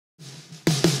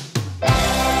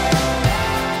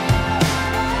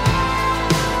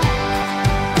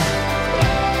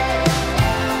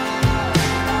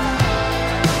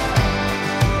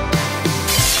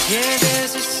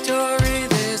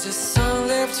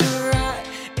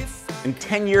In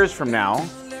 10 years from now,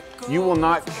 you will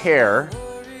not care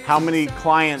how many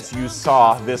clients you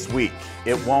saw this week.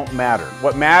 It won't matter.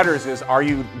 What matters is, are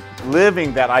you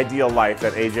living that ideal life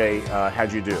that AJ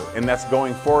had you do? And that's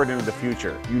going forward into the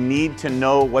future. You need to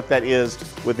know what that is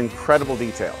with incredible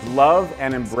detail. Love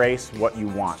and embrace what you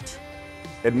want.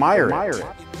 Admire it. I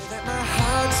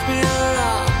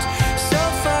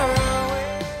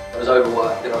was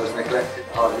overworked and I was neglected.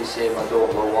 Hardly seeing my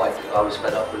daughter or wife. I was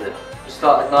fed up with it. We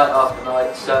started night after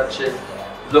night searching,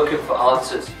 looking for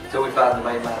answers until we found the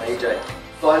main man, AJ.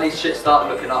 Finally, shit started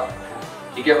looking up.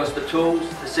 He gave us the tools,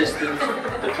 the systems,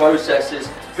 the processes,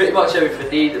 pretty much everything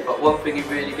needed, but one thing he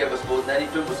really gave us more than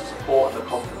anything was the support and the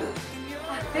confidence.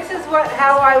 This is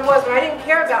how I was when I didn't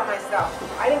care about myself.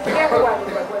 I didn't care who I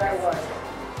was, what I was.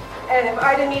 And if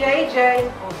I didn't meet AJ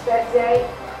that day,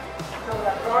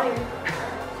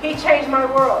 he changed my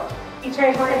world. He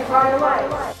changed my entire life.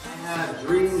 I had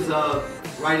dreams of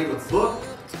writing a book,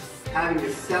 having a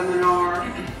seminar,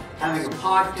 having a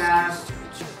podcast.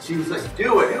 She was like,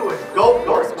 do it, go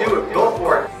for it, do it, go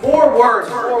for it. Four words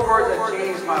that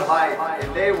changed my life,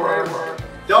 and they were,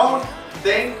 don't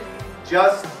think,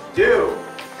 just do.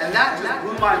 And that just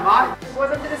blew my mind. If it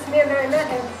wasn't for this man that I met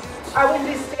him, I wouldn't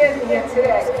be standing here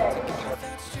today.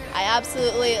 I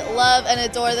absolutely love and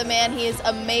adore the man. He is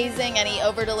amazing and he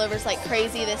over-delivers like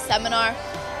crazy. This seminar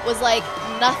was like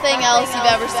nothing else you've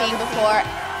ever seen before.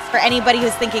 For anybody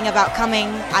who's thinking about coming,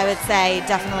 I would say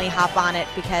definitely hop on it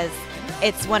because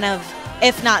it's one of,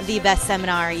 if not the best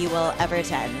seminar you will ever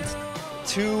attend.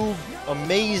 2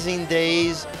 amazing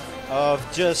days of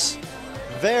just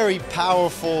very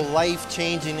powerful,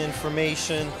 life-changing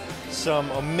information, some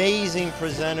amazing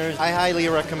presenters. I highly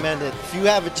recommend it. If you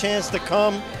have a chance to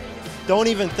come, don't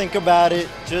even think about it,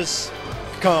 just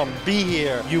come, be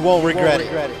here. You won't regret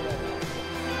it.